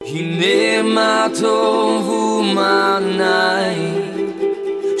הנה מה טוב ומה נעים,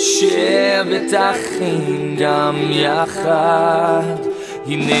 שבת אחים גם יחד.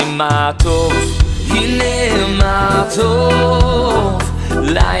 הנה מה טוב, הנה מה טוב,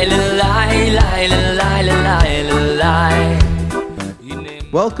 לילה לילה לילה לילה לילה.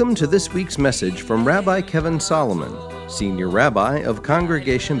 Welcome to this week's message from Rabbi Kevin Solomon, Senior Rabbi of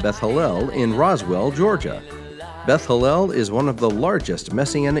Congregation Beth Hallel in Roswell, Georgia. Beth Hallel is one of the largest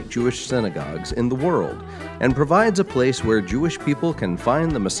Messianic Jewish synagogues in the world and provides a place where Jewish people can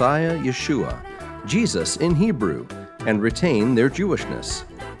find the Messiah, Yeshua, Jesus in Hebrew, and retain their Jewishness.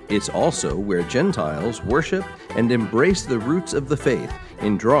 It's also where Gentiles worship and embrace the roots of the faith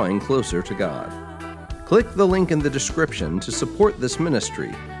in drawing closer to God. Click the link in the description to support this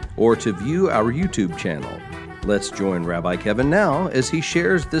ministry or to view our YouTube channel. Let's join Rabbi Kevin now as he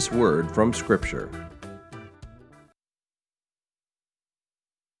shares this word from Scripture.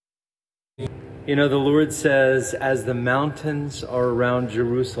 You know, the Lord says, as the mountains are around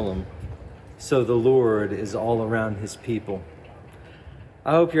Jerusalem, so the Lord is all around his people.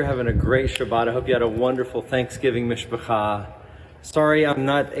 I hope you're having a great Shabbat. I hope you had a wonderful Thanksgiving Mishpacha. Sorry I'm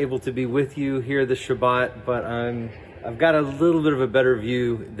not able to be with you here this Shabbat, but I've got a little bit of a better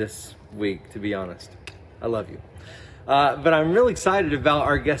view this week, to be honest. I love you. But I'm really excited about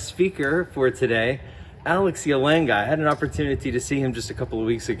our guest speaker for today, Alex Yalenga. I had an opportunity to see him just a couple of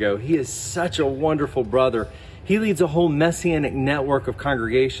weeks ago. He is such a wonderful brother. He leads a whole Messianic network of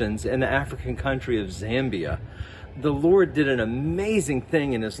congregations in the African country of Zambia. The Lord did an amazing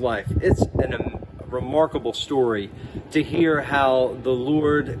thing in his life. It's a remarkable story to hear how the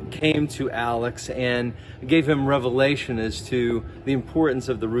Lord came to Alex and gave him revelation as to the importance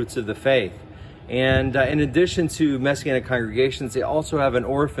of the roots of the faith. And in addition to Messianic congregations, they also have an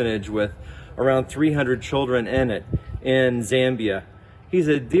orphanage with around 300 children in it in Zambia. He's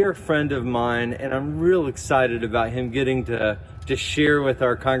a dear friend of mine, and I'm real excited about him getting to share with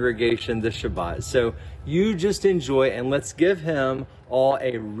our congregation this Shabbat. So you just enjoy, and let's give him all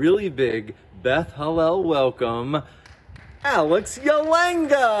a really big Beth Hallel welcome, Alex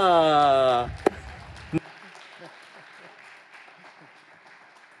Yalenga.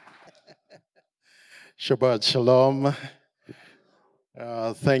 Shabbat Shalom.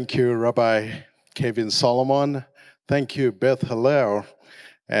 Thank you, Rabbi Kevin Solomon. Thank you, Beth Hallel.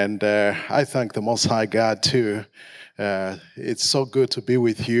 And I thank the Most High God too. It's so good to be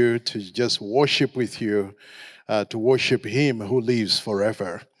with you, to just worship with you, to worship Him who lives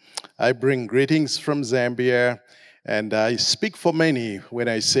forever. I bring greetings from Zambia, and I speak for many when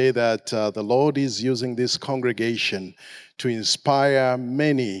I say that the Lord is using this congregation to inspire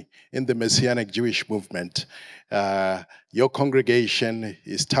many in the Messianic Jewish movement. Your congregation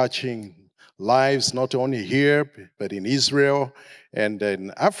is touching lives not only here, but in Israel and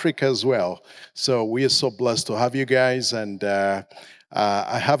in Africa as well. So we are so blessed to have you guys, and I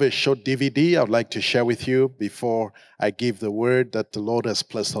have a short DVD I'd like to share with you before I give the word that the Lord has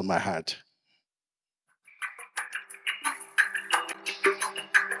placed on my heart.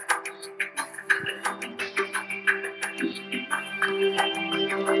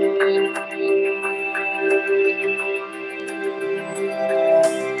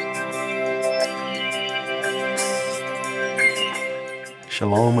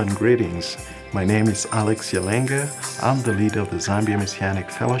 Shalom and greetings. My name is Alex Yalenga. I'm the leader of the Zambia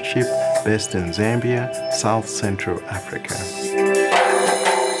Messianic Fellowship based in Zambia, South Central Africa.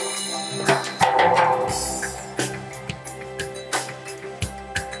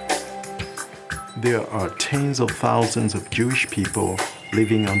 There are tens of thousands of Jewish people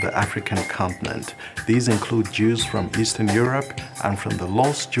living on the African continent. These include Jews from Eastern Europe and from the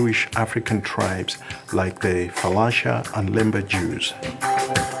lost Jewish African tribes like the Falasha and Lemba Jews.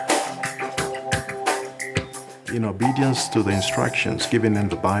 In obedience to the instructions given in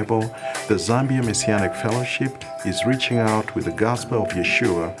the Bible, the Zambia Messianic Fellowship is reaching out with the gospel of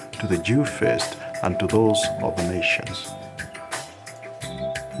Yeshua to the Jew first and to those of the nations.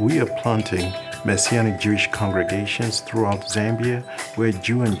 We are planting Messianic Jewish congregations throughout Zambia where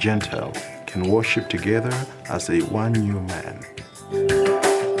Jew and Gentile can worship together as a one new man.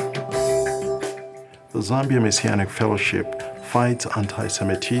 The Zambia Messianic Fellowship fights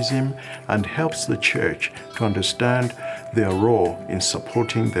anti-Semitism and helps the church to understand their role in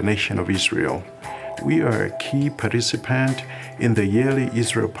supporting the nation of Israel. We are a key participant in the yearly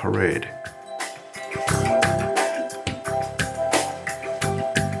Israel Parade.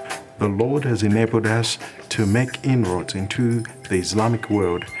 The Lord has enabled us to make inroads into the Islamic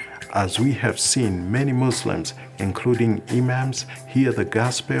world, as we have seen many Muslims, including imams, hear the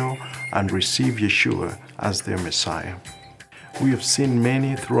gospel and receive Yeshua as their Messiah. We have seen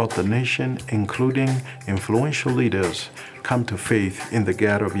many throughout the nation, including influential leaders, come to faith in the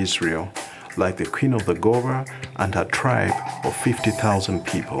God of Israel, like the Queen of the Gova and her tribe of 50,000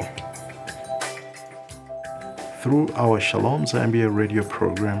 people. Through our Shalom Zambia radio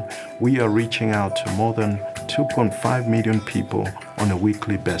program, we are reaching out to more than 2.5 million people on a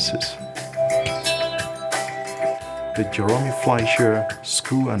weekly basis. The Jerome Fleischer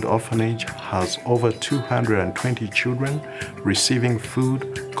School and Orphanage has over 220 children receiving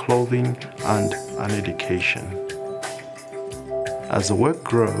food, clothing, and an education. As the work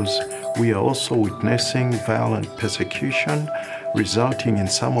grows, we are also witnessing violent persecution, resulting in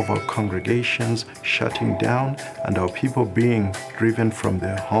some of our congregations shutting down and our people being driven from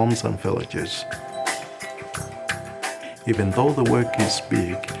their homes and villages. Even though the work is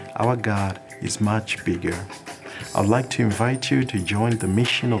big, our God is much bigger. I'd like to invite you to join the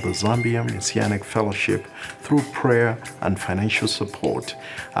mission of the Zambia Messianic Fellowship through prayer and financial support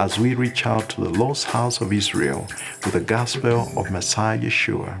as we reach out to the lost house of Israel with the gospel of Messiah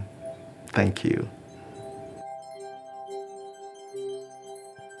Yeshua. Thank you.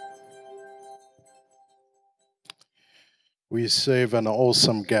 We serve an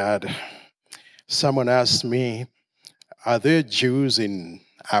awesome God. Someone asked me, are there Jews in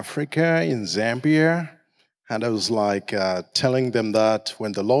Africa, in Zambia? And I was like telling them that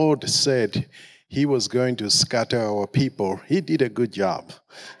when the Lord said he was going to scatter our people, he did a good job.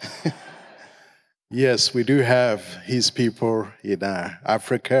 Yes, we do have his people in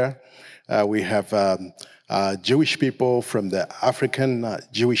Africa. We have Jewish people from the African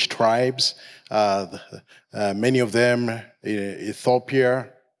Jewish tribes. Many of them in Ethiopia.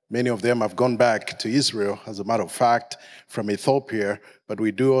 Many of them have gone back to Israel, as a matter of fact, from Ethiopia. But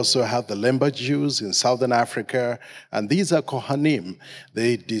we do also have the Lemba Jews in southern Africa. And these are Kohanim.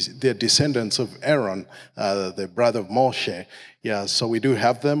 They're descendants of Aaron, the brother of Moshe. Yeah, so we do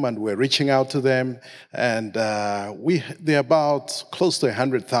have them, and we're reaching out to them. And they're about close to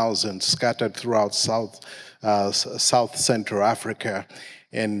 100,000 scattered throughout South Central Africa.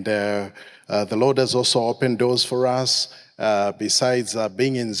 And the Lord has also opened doors for us. Besides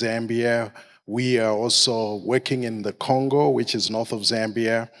being in Zambia, we are also working in the Congo, which is north of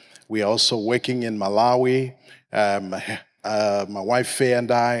Zambia. We are also working in Malawi. My wife Faye and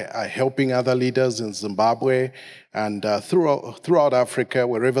I are helping other leaders in Zimbabwe and throughout Africa,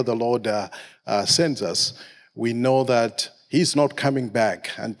 wherever the Lord sends us. We know that He's not coming back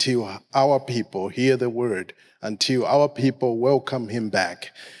until our people hear the word, until our people welcome Him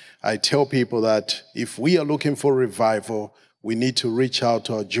back. I tell people that if we are looking for revival, we need to reach out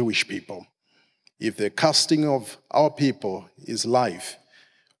to our Jewish people. If the casting of our people is life,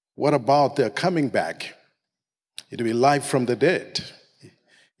 what about their coming back? It'll be life from the dead.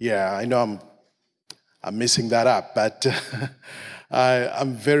 Yeah, I know I'm messing that up, but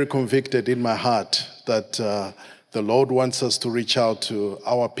I'm very convicted in my heart that the Lord wants us to reach out to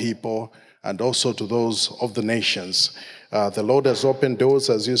our people and also to those of the nations. The Lord has opened doors,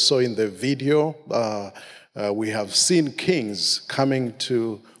 as you saw in the video. We have seen kings coming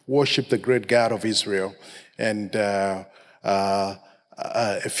to worship the great God of Israel. And a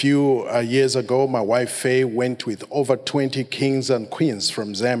few years ago, my wife Faye went with over 20 kings and queens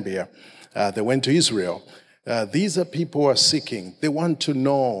from Zambia. They went to Israel. These are people who are seeking. They want to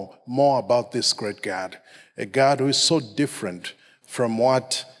know more about this great God, a God who is so different from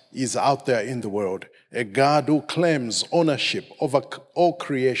what is out there in the world, a God who claims ownership over all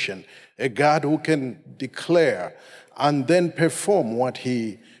creation, a God who can declare and then perform what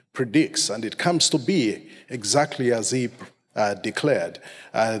He predicts, and it comes to be exactly as He declared.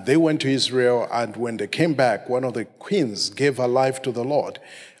 They went to Israel, and when they came back, one of the queens gave her life to the Lord.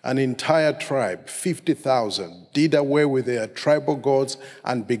 An entire tribe, 50,000, did away with their tribal gods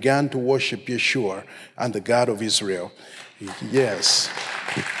and began to worship Yeshua and the God of Israel. Yes.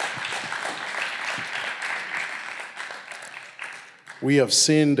 We have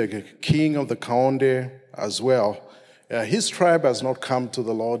seen the king of the Kaonde as well. His tribe has not come to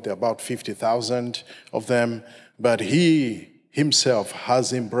the Lord. There are about 50,000 of them, but he himself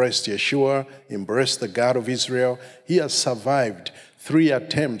has embraced Yeshua, embraced the God of Israel. He has survived 3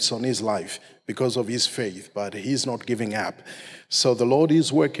 attempts on his life because of his faith, but he's not giving up. So the Lord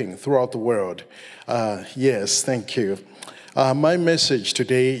is working throughout the world. Yes, thank you. My message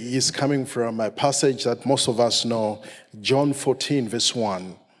today is coming from a passage that most of us know, John 14, verse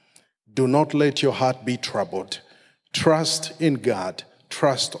 1. Do not let your heart be troubled. Trust in God.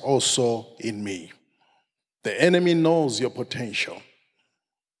 Trust also in me. The enemy knows your potential.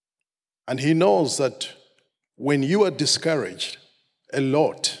 And he knows that when you are discouraged, a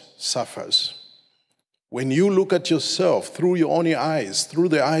lot suffers. When you look at yourself through your own eyes, through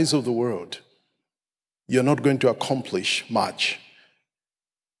the eyes of the world, you're not going to accomplish much.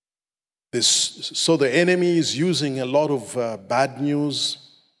 So the enemy is using a lot of bad news,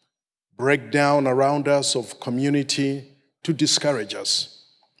 breakdown around us of community to discourage us.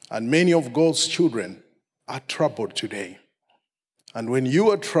 And many of God's children are troubled today. And when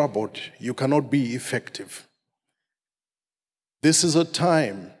you are troubled, you cannot be effective. This is a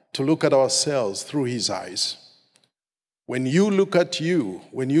time to look at ourselves through his eyes. When you look at you,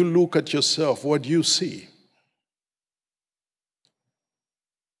 when you look at yourself, what do you see?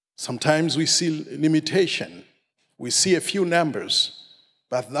 Sometimes we see limitation. We see a few numbers,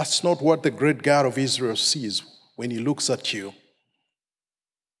 but that's not what the great God of Israel sees when he looks at you.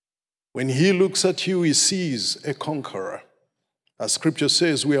 When he looks at you, he sees a conqueror. As scripture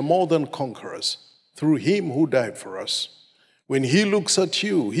says, we are more than conquerors through him who died for us. When he looks at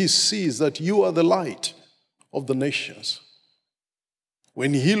you, he sees that you are the light of the nations.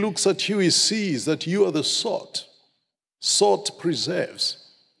 When he looks at you, he sees that you are the salt. Salt preserves.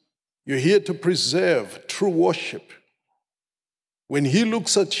 You're here to preserve true worship. When he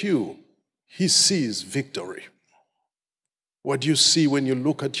looks at you, he sees victory. What do you see when you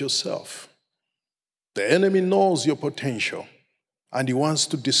look at yourself? The enemy knows your potential, and he wants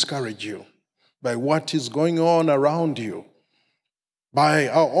to discourage you by what is going on around you, by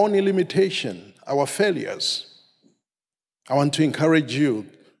our own limitation, our failures. I want to encourage you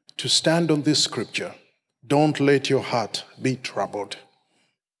to stand on this scripture. Don't let your heart be troubled.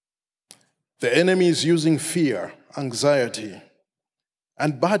 The enemy is using fear, anxiety,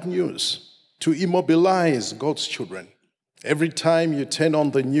 and bad news to immobilize God's children. Every time you turn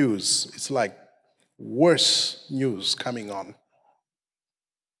on the news, it's like worse news coming on.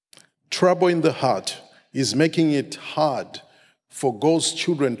 Trouble in the heart is making it hard for God's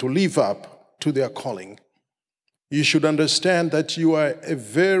children to live up to their calling. You should understand that you are a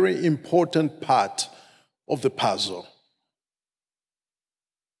very important part of the puzzle.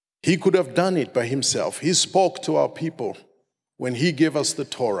 He could have done it by himself. He spoke to our people when he gave us the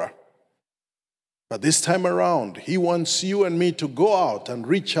Torah. But this time around, he wants you and me to go out and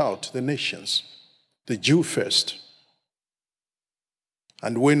reach out to the nations, the Jew first.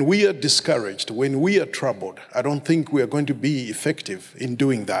 And when we are discouraged, when we are troubled, I don't think we are going to be effective in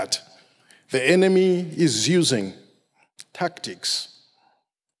doing that. The enemy is using tactics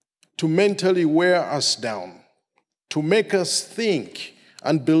to mentally wear us down, to make us think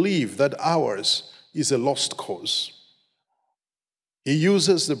and believe that ours is a lost cause. He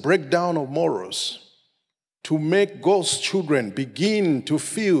uses the breakdown of morals to make God's children begin to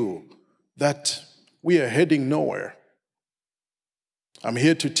feel that we are heading nowhere. I'm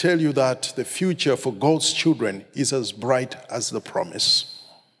here to tell you that the future for God's children is as bright as the promise.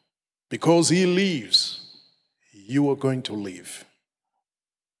 Because he lives, you are going to live.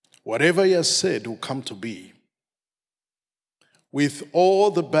 Whatever he has said will come to be. With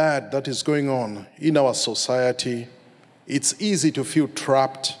all the bad that is going on in our society, it's easy to feel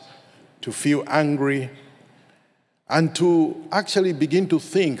trapped, to feel angry, and to actually begin to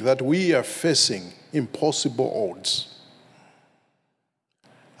think that we are facing impossible odds.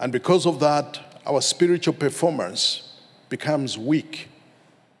 And because of that, our spiritual performance becomes weak.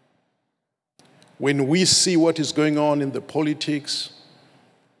 When we see what is going on in the politics,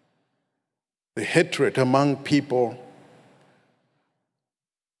 the hatred among people,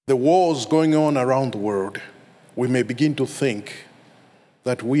 the wars going on around the world, we may begin to think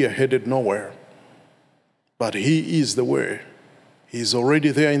that we are headed nowhere. But he is the way. He's already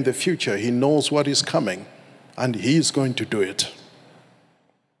there in the future. He knows what is coming, and he is going to do it.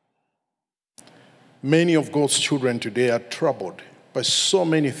 Many of God's children today are troubled by so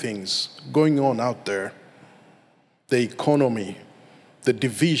many things going on out there. The economy, the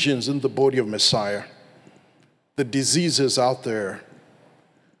divisions in the body of Messiah, the diseases out there,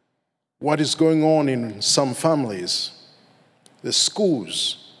 what is going on in some families, the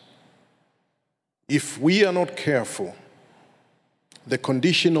schools. If we are not careful, the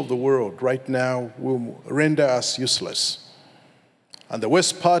condition of the world right now will render us useless. And the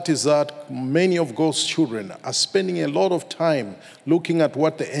worst part is that many of God's children are spending a lot of time looking at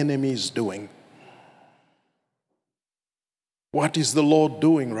what the enemy is doing. What is the Lord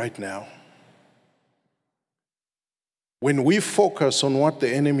doing right now? When we focus on what the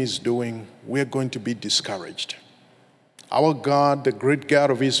enemy is doing, we're going to be discouraged. Our God, the great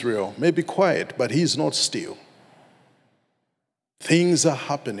God of Israel, may be quiet, but he is not still. Things are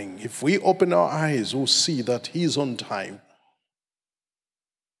happening. If we open our eyes, we'll see that he is on time.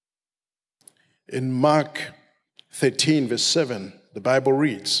 In Mark 13, verse 7, the Bible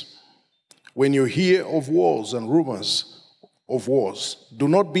reads, When you hear of wars and rumors of wars, do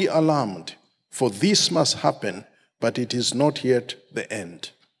not be alarmed, for this must happen, but it is not yet the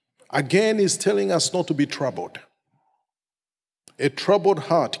end. Again, he's telling us not to be troubled. A troubled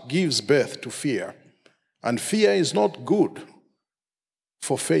heart gives birth to fear, and fear is not good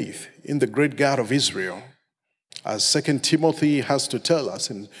for faith in the great God of Israel. As 2 Timothy has to tell us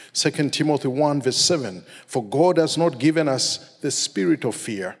in 2 Timothy 1 verse 7, for God has not given us the spirit of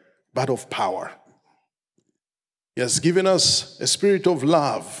fear, but of power. He has given us a spirit of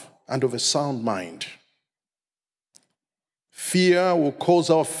love and of a sound mind. Fear will cause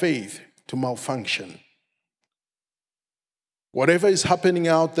our faith to malfunction. Whatever is happening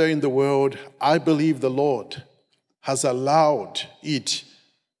out there in the world, I believe the Lord has allowed it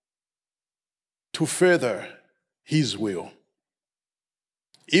to further His will.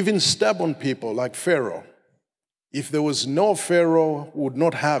 Even stubborn people like Pharaoh, if there was no Pharaoh, would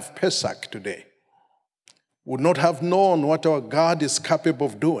not have Pesach today, would not have known what our God is capable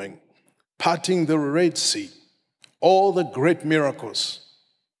of doing, parting the Red Sea, all the great miracles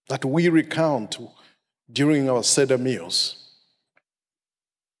that we recount during our Seder meals.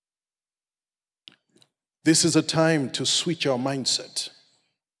 This is a time to switch our mindset,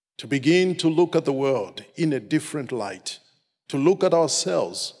 to begin to look at the world in a different light, to look at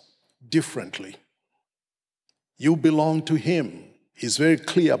ourselves differently. You belong to Him. He's very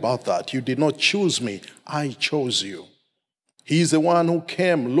clear about that. You did not choose me, I chose you. He's the one who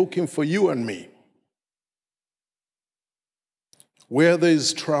came looking for you and me. Where there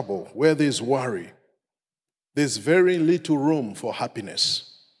is trouble, where there is worry, there's very little room for happiness.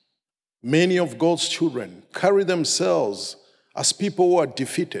 Many of God's children carry themselves as people who are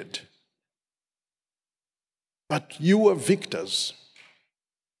defeated. But you are victors.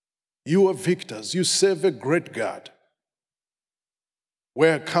 You are victors. You serve a great God.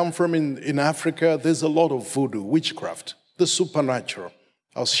 Where I come from in Africa, there's a lot of voodoo, witchcraft, the supernatural.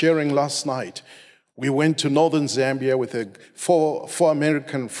 I was sharing last night. We went to northern Zambia with four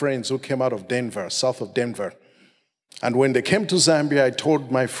American friends who came out of Denver, south of Denver. And when they came to Zambia, I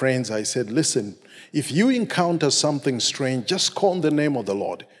told my friends, I said, listen, if you encounter something strange, just call on the name of the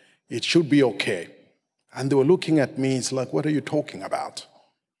Lord. It should be okay. And they were looking at me, it's like, what are you talking about?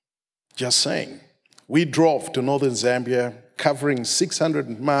 Just saying. We drove to northern Zambia, covering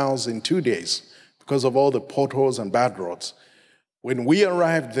 600 miles in 2 days because of all the potholes and bad roads. When we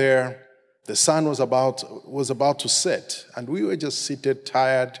arrived there, the sun was about to set, and we were just seated,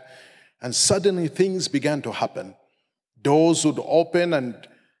 tired, and suddenly things began to happen. Doors would open, and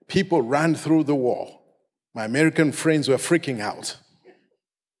people ran through the wall. My American friends were freaking out.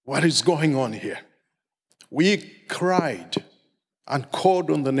 What is going on here? We cried and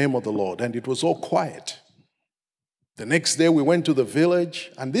called on the name of the Lord, and it was all quiet. The next day, we went to the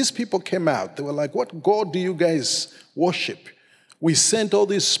village, and these people came out. They were like, what God do you guys worship? We sent all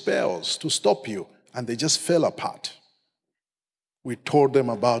these spells to stop you, and they just fell apart. We told them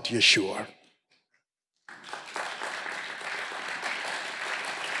about Yeshua.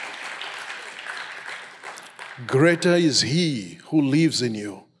 Greater is He who lives in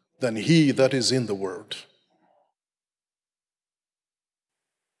you than he that is in the world.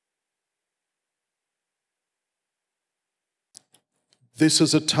 This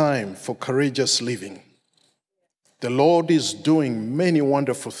is a time for courageous living. The Lord is doing many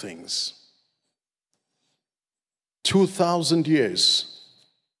wonderful things. 2,000 years,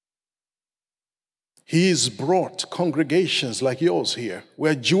 He has brought congregations like yours here,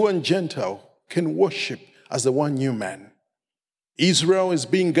 where Jew and Gentile can worship as the one new man. Israel is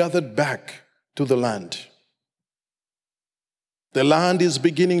being gathered back to the land. The land is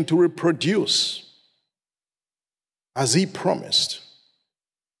beginning to reproduce as He promised.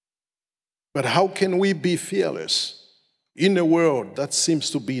 But how can we be fearless in a world that seems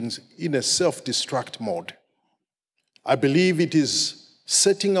to be in a self-destruct mode? I believe it is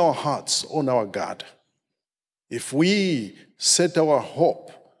setting our hearts on our God. If we set our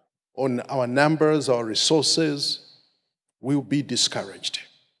hope on our numbers, our resources, we will be discouraged.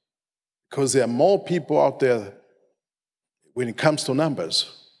 Because there are more people out there when it comes to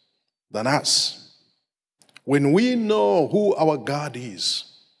numbers than us. When we know who our God is,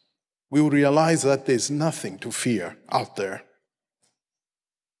 we will realize that there's nothing to fear out there.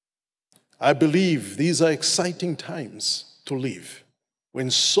 I believe these are exciting times to live,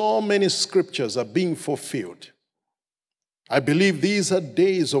 when so many scriptures are being fulfilled. I believe these are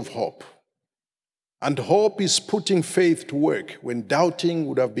days of hope. And hope is putting faith to work when doubting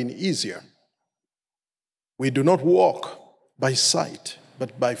would have been easier. We do not walk by sight,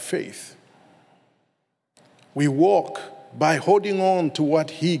 but by faith. We walk by holding on to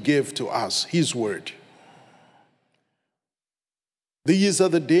what he gave to us, his word. These are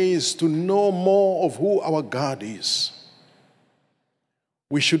the days to know more of who our God is.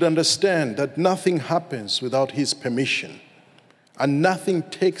 We should understand that nothing happens without his permission, and nothing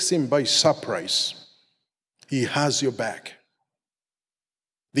takes him by surprise. He has your back.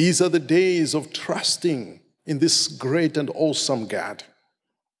 These are the days of trusting in this great and awesome God.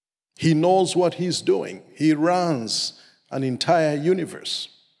 He knows what he's doing. He runs an entire universe.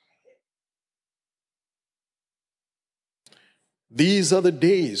 These are the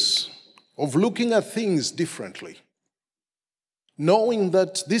days of looking at things differently, knowing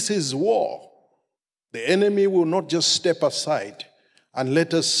that this is war. The enemy will not just step aside and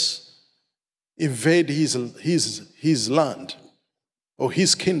let us invade his land or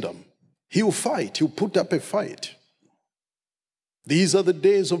his kingdom. He will fight. He will put up a fight. These are the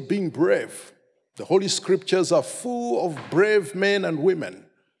days of being brave. The Holy Scriptures are full of brave men and women,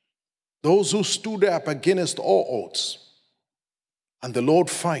 those who stood up against all odds. And the Lord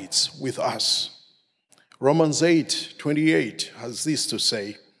fights with us. Romans 8:28 has this to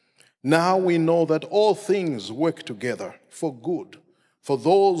say, "Now we know that all things work together for good, for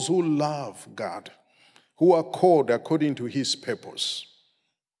those who love God, who are called according to his purpose."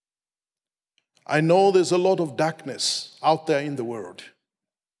 I know there's a lot of darkness out there in the world.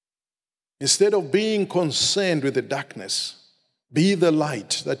 Instead of being concerned with the darkness, be the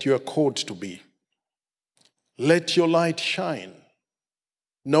light that you are called to be. Let your light shine,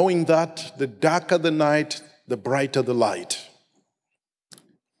 knowing that the darker the night, the brighter the light.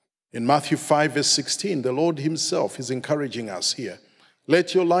 In Matthew 5, verse 16, the Lord himself is encouraging us here.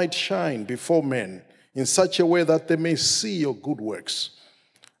 Let your light shine before men in such a way that they may see your good works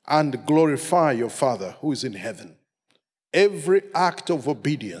and glorify your Father who is in heaven. Every act of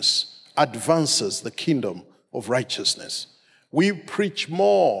obedience advances the kingdom of righteousness. We preach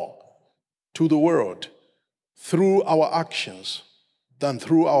more to the world through our actions than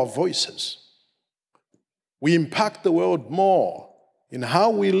through our voices. We impact the world more in how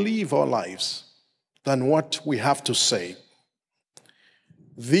we live our lives than what we have to say.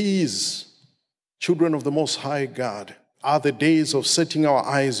 These children of the Most High God are the days of setting our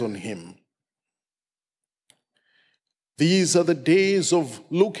eyes on him. These are the days of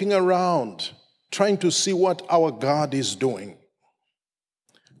looking around, trying to see what our God is doing.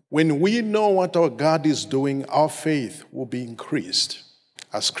 When we know what our God is doing, our faith will be increased.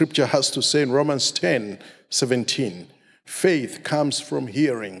 As scripture has to say in Romans 10:17, faith comes from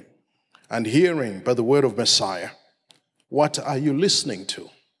hearing, and hearing by the word of Messiah. What are you listening to?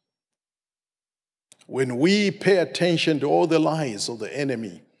 When we pay attention to all the lies of the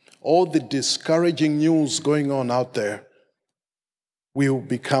enemy, all the discouraging news going on out there, we will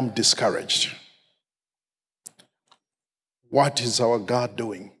become discouraged. What is our God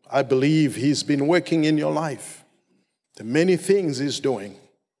doing? I believe he's been working in your life. The many things he's doing.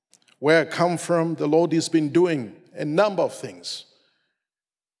 Where I come from, the Lord has been doing a number of things.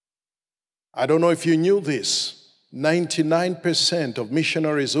 I don't know if you knew this. 99% of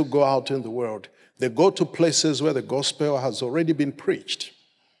missionaries who go out in the world, they go to places where the gospel has already been preached.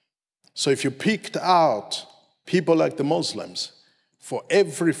 So if you picked out people like the Muslims, for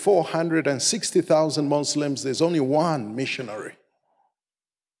every 460,000 Muslims, there's only one missionary.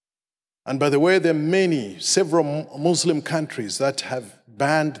 And by the way, there are several Muslim countries that have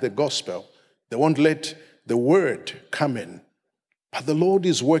banned the gospel. They won't let the word come in. But the Lord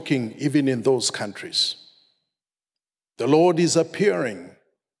is working even in those countries. The Lord is appearing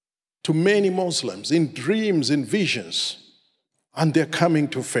to many Muslims in dreams, in visions, and they're coming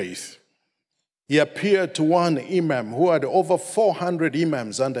to faith. He appeared to one imam who had over 400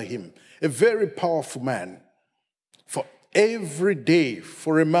 imams under him, a very powerful man. For every day,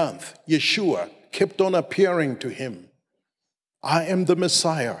 for a month, Yeshua kept on appearing to him. I am the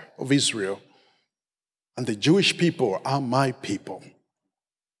Messiah of Israel, and the Jewish people are my people.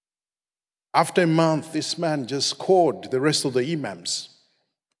 After a month, this man just called the rest of the imams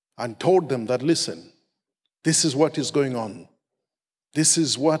and told them that, listen, this is what is going on. This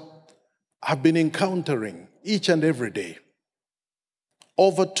is what I've been encountering each and every day.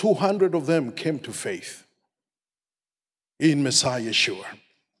 Over 200 of them came to faith in Messiah Yeshua.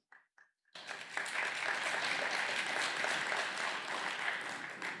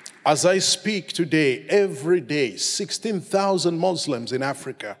 As I speak today, every day, 16,000 Muslims in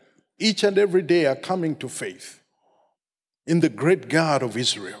Africa, each and every day are coming to faith in the great God of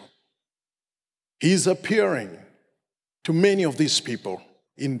Israel. He is appearing to many of these people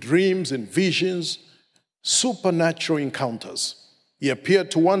in dreams, in visions, supernatural encounters. He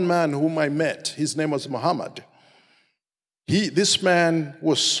appeared to one man whom I met. His name was Muhammad. This man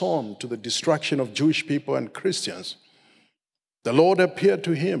was sown to the destruction of Jewish people and Christians. The Lord appeared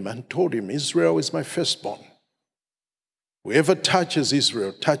to him and told him, Israel is my firstborn. Whoever touches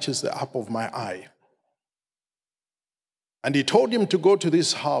Israel touches the apple of my eye. And he told him to go to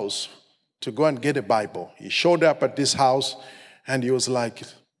this house to go and get a Bible. He showed up at this house and he was like,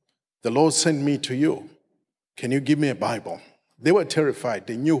 the Lord sent me to you. Can you give me a Bible? They were terrified.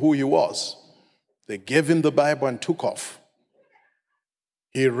 They knew who he was. They gave him the Bible and took off.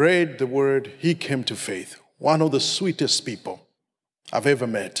 He read the word. He came to faith. One of the sweetest people I've ever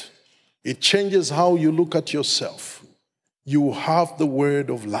met. It changes how you look at yourself. You have the word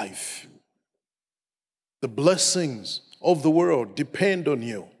of life. The blessings of the world depend on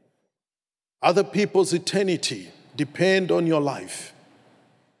you. Other people's eternity depend on your life.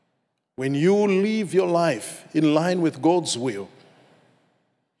 When you live your life in line with God's will,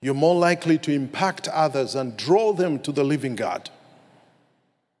 you're more likely to impact others and draw them to the living God.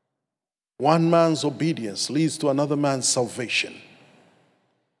 One man's obedience leads to another man's salvation.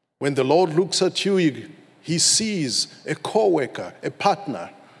 When the Lord looks at you, he sees a co-worker, a partner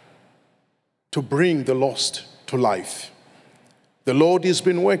to bring the lost to life. The Lord has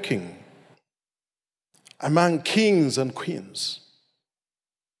been working among kings and queens.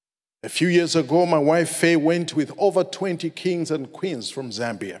 A few years ago, my wife Faye went with over 20 kings and queens from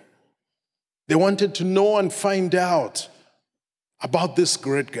Zambia. They wanted to know and find out about this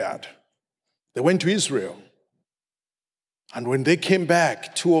great God. They went to Israel. And when they came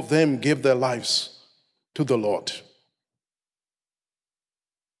back, 2 of them gave their lives to the Lord.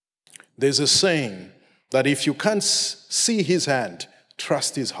 There's a saying that if you can't see his hand,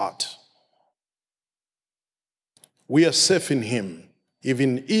 trust his heart. We are safe in him,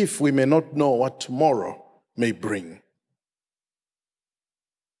 even if we may not know what tomorrow may bring.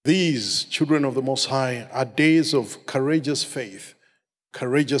 These children of the Most High are days of courageous faith,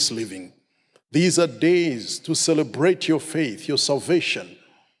 courageous living. These are days to celebrate your faith, your salvation,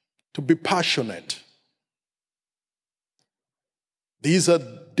 to be passionate. These are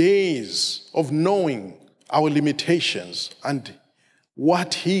days of knowing our limitations and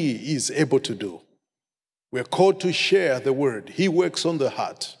what he is able to do. We're called to share the word. He works on the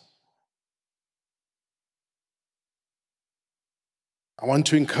heart. I want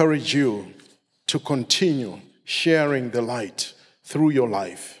to encourage you to continue sharing the light through your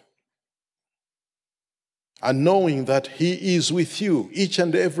life. And knowing that he is with you each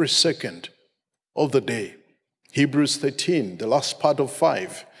and every second of the day. Hebrews 13, the last part of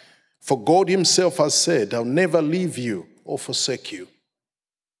 5. For God himself has said, I'll never leave you or forsake you.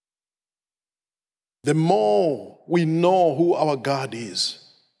 The more we know who our God is,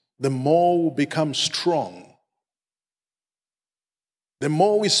 the more we become strong. The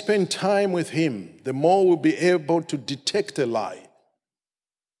more we spend time with him, the more we'll be able to detect a lie.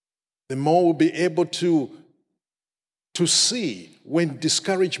 The more we'll be able to see when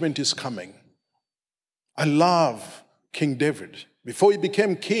discouragement is coming. I love King David. Before he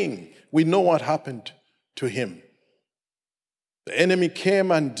became king, we know what happened to him. The enemy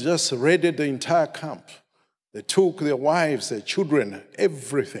came and just raided the entire camp. They took their wives, their children,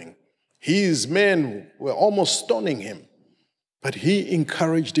 everything. His men were almost stoning him, but he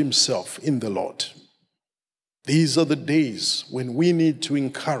encouraged himself in the Lord. These are the days when we need to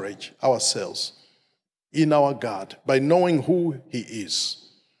encourage ourselves in our God by knowing who he is.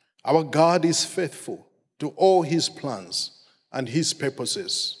 Our God is faithful to all his plans and his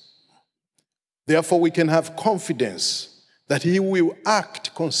purposes. Therefore, we can have confidence that he will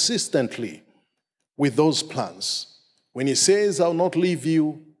act consistently with those plans. When he says, I'll not leave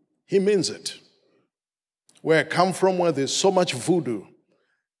you, he means it. Where I come from, where there's so much voodoo,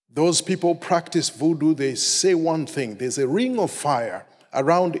 those people practice voodoo, they say one thing, there's a ring of fire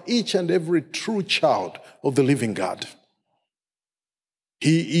around each and every true child of the living God.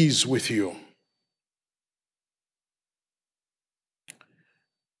 He is with you.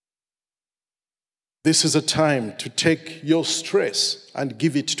 This is a time to take your stress and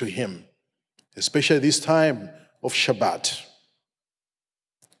give it to him, especially this time of Shabbat.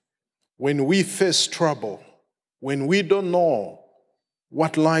 When we face trouble, when we don't know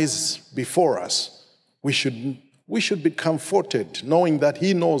what lies before us, we should be comforted knowing that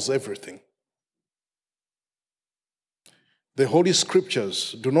he knows everything. The Holy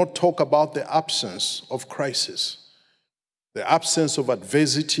Scriptures do not talk about the absence of crisis, the absence of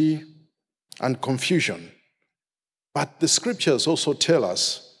adversity and confusion. But the Scriptures also tell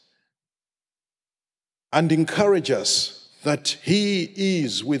us and encourage us that he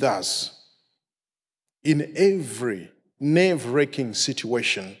is with us in every nerve-wracking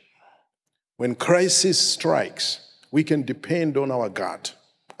situation. When crisis strikes, we can depend on our God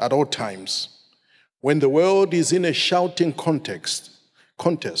at all times. When the world is in a shouting contest,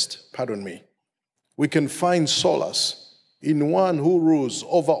 we can find solace in one who rules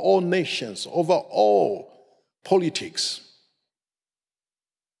over all nations, over all politics.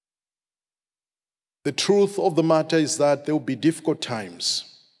 The truth of the matter is that there will be difficult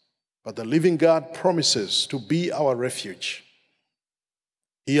times, but the living God promises to be our refuge.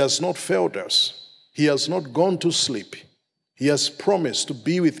 He has not failed us. He has not gone to sleep. He has promised to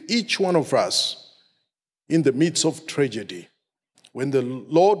be with each one of us in the midst of tragedy. When the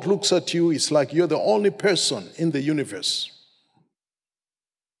Lord looks at you, it's like you're the only person in the universe.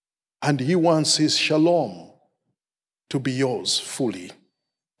 And He wants His shalom to be yours fully.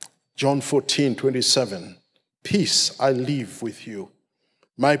 John 14:27, peace I leave with you.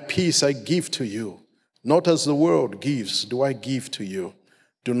 My peace I give to you. Not as the world gives, do I give to you.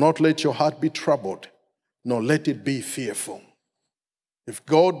 Do not let your heart be troubled, nor let it be fearful. If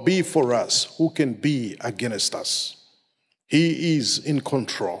God be for us, who can be against us? He is in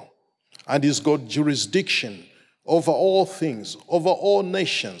control, and He's got jurisdiction over all things, over all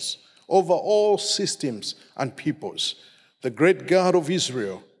nations, over all systems and peoples. The great God of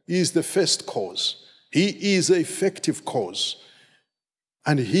Israel is the first cause. He is the effective cause,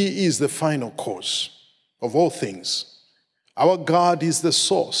 and He is the final cause of all things. Our God is the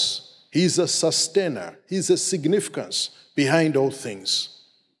source. He is the sustainer. He is the significance behind all things.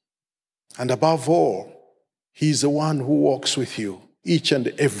 And above all, He is the one who walks with you each and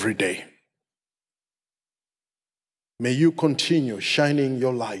every day. May you continue shining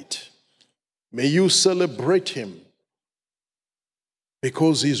your light. May you celebrate Him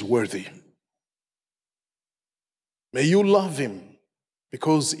because He is worthy. May you love Him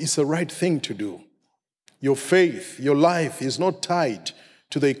because it's the right thing to do. Your faith, your life is not tied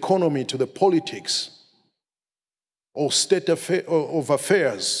to the economy, to the politics, or state of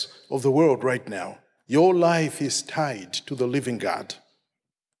affairs of the world right now. Your life is tied to the living God.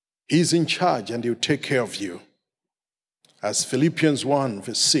 He's in charge and He'll take care of you. As Philippians 1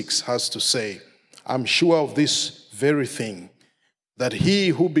 verse 6 has to say, I'm sure of this very thing, that He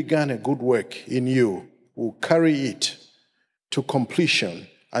who began a good work in you will carry it to completion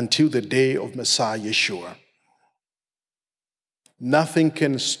until the day of Messiah Yeshua. Nothing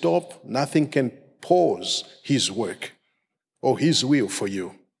can stop, nothing can pause His work or His will for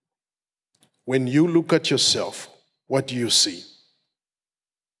you. When you look at yourself, what do you see?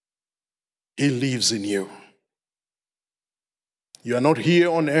 He lives in you. You are not here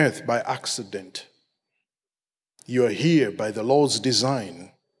on earth by accident. You are here by the Lord's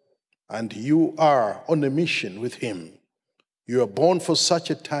design, and you are on a mission with Him. You are born for such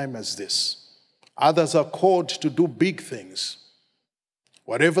a time as this. Others are called to do big things.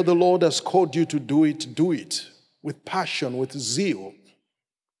 Whatever the Lord has called you to do it with passion, with zeal,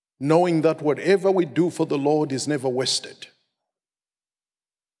 knowing that whatever we do for the Lord is never wasted.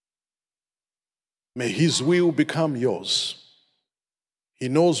 May His will become yours. He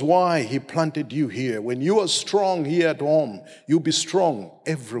knows why He planted you here. When you are strong here at home, you'll be strong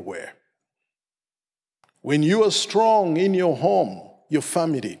everywhere. When you are strong in your home, your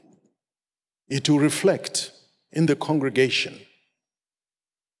family, it will reflect in the congregation.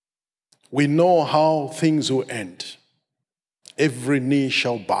 We know how things will end. Every knee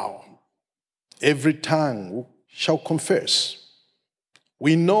shall bow. Every tongue shall confess.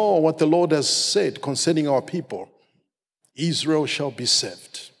 We know what the Lord has said concerning our people. Israel shall be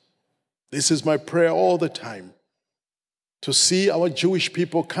saved. This is my prayer all the time, to see our Jewish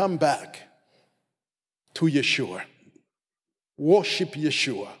people come back to Yeshua, worship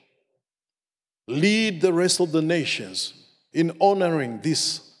Yeshua, lead the rest of the nations in honoring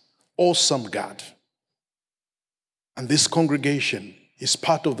this awesome God. And this congregation is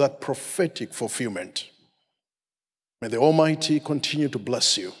part of that prophetic fulfillment. May the Almighty continue to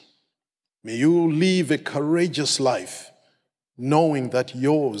bless you. May you live a courageous life, knowing that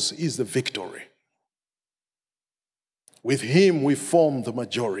yours is the victory. With Him we form the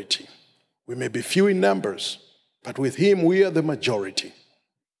majority. We may be few in numbers, but with Him we are the majority.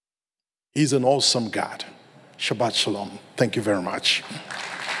 He's an awesome God. Shabbat Shalom. Thank you very much.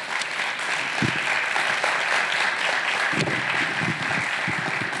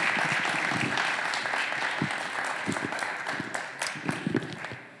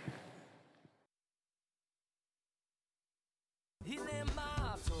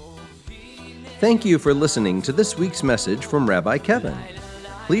 Thank you for listening to this week's message from Rabbi Kevin.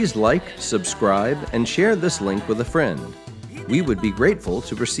 Please like, subscribe, and share this link with a friend. We would be grateful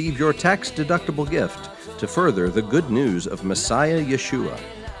to receive your tax-deductible gift to further the good news of Messiah Yeshua.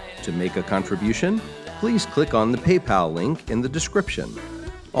 To make a contribution, please click on the PayPal link in the description.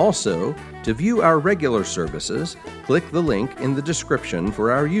 Also, to view our regular services, click the link in the description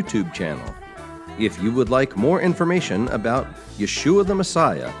for our YouTube channel. If you would like more information about Yeshua the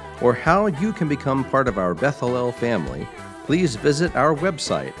Messiah or how you can become part of our Beth Hallel family, please visit our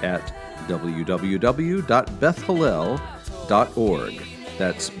website at www.bethhallel.org.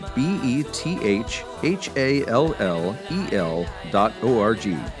 That's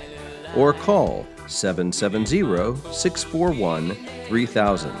BETHHALLEL.org. Or call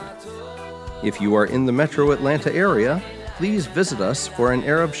 770-641-3000. If you are in the metro Atlanta area, please visit us for an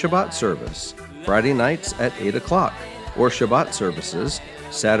Arab Shabbat service, Friday nights at 8 o'clock, or Shabbat services,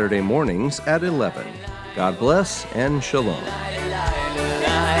 Saturday mornings at 11. God bless and shalom.